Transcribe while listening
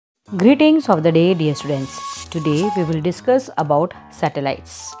Greetings of the day, dear students. Today we will discuss about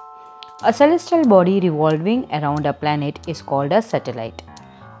satellites. A celestial body revolving around a planet is called a satellite.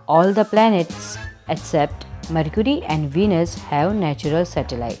 All the planets except Mercury and Venus have natural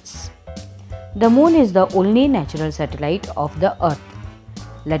satellites. The moon is the only natural satellite of the earth.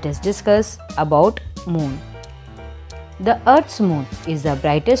 Let us discuss about moon. The earth's moon is the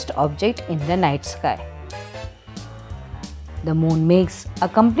brightest object in the night sky. The moon makes a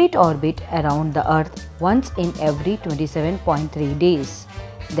complete orbit around the earth once in every 27.3 days,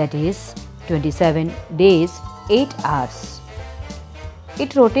 that is 27 days 8 hours.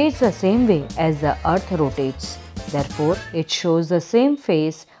 It rotates the same way as the earth rotates, therefore it shows the same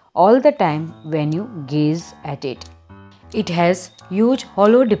face all the time when you gaze at it. It has huge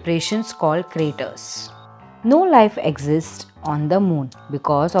hollow depressions called craters. No life exists on the moon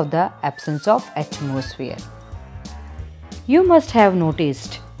because of the absence of atmosphere. You must have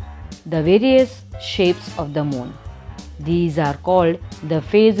noticed the various shapes of the moon. These are called the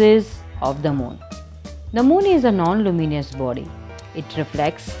phases of the moon. The moon is a non-luminous body. It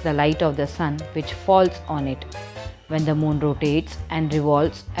reflects the light of the sun which falls on it. When the moon rotates and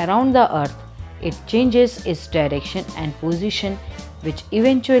revolves around the earth, it changes its direction and position, which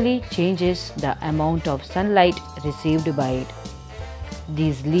eventually changes the amount of sunlight received by it.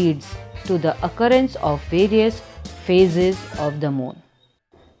 This leads to the occurrence of various phases of the moon.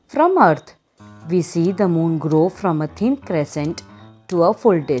 From Earth, we see the moon grow from a thin crescent to a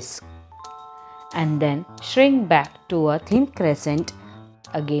full disk and then shrink back to a thin crescent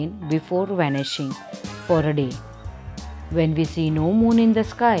again before vanishing for a day. When we see no moon in the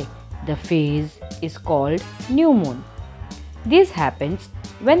sky, the phase is called new moon. This happens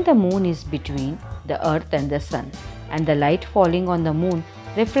when the moon is between the earth and the sun, and the light falling on the moon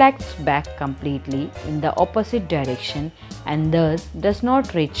reflects back completely in the opposite direction and thus does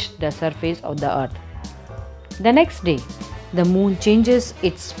not reach the surface of the earth. The next day, the moon changes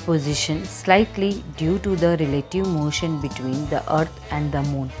its position slightly due to the relative motion between the earth and the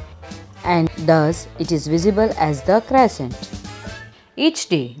moon, and thus it is visible as the crescent. Each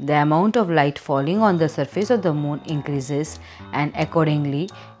day, the amount of light falling on the surface of the moon increases, and accordingly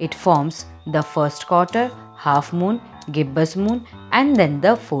it forms the first quarter, half moon, gibbous moon, and then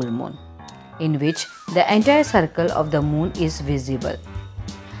the full moon, in which the entire circle of the moon is visible.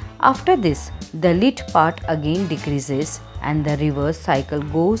 After this, the lit part again decreases and the reverse cycle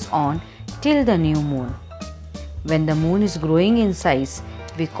goes on till the new moon. When the moon is growing in size,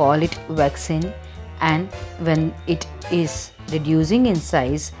 we call it waxing, and when it is reducing in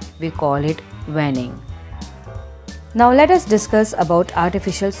size, we call it waning. Now let us discuss about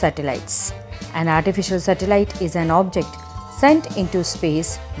artificial satellites. An artificial satellite is an object sent into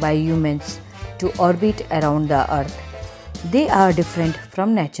space by humans to orbit around the earth. They are different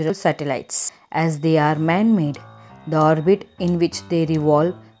from natural satellites as they are man-made. The orbit in which they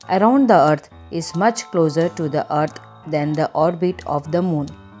revolve around the earth is much closer to the earth than the orbit of the moon.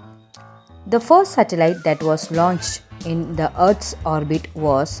 The first satellite that was launched in the earth's orbit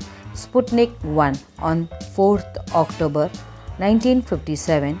was Sputnik 1 on 4th October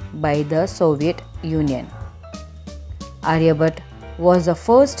 1957 by the Soviet Union. Aryabhat was the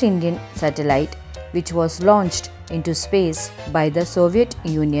first Indian satellite which was launched into space by the Soviet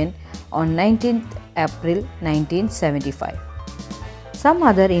Union on 19th April 1975. Some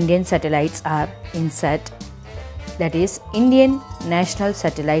other Indian satellites are INSAT, that is Indian National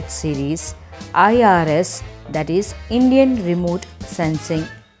Satellite Series, IRS, that is Indian Remote Sensing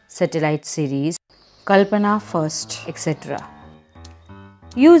Satellite Series, Kalpana First, etc.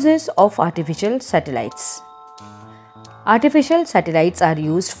 Uses of artificial satellites. Artificial satellites are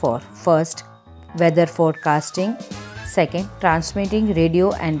used for: first, weather forecasting; second, transmitting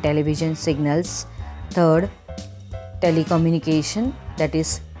radio and television signals; third, telecommunication, that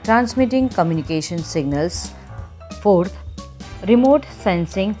is transmitting communication signals; fourth, remote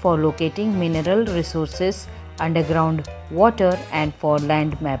sensing for locating mineral resources underground water and for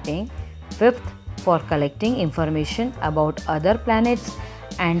land mapping; fifth, for collecting information about other planets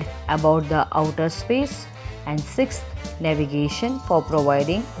and about the outer space; and sixth, navigation for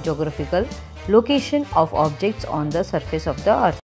providing geographical location of objects on the surface of the earth.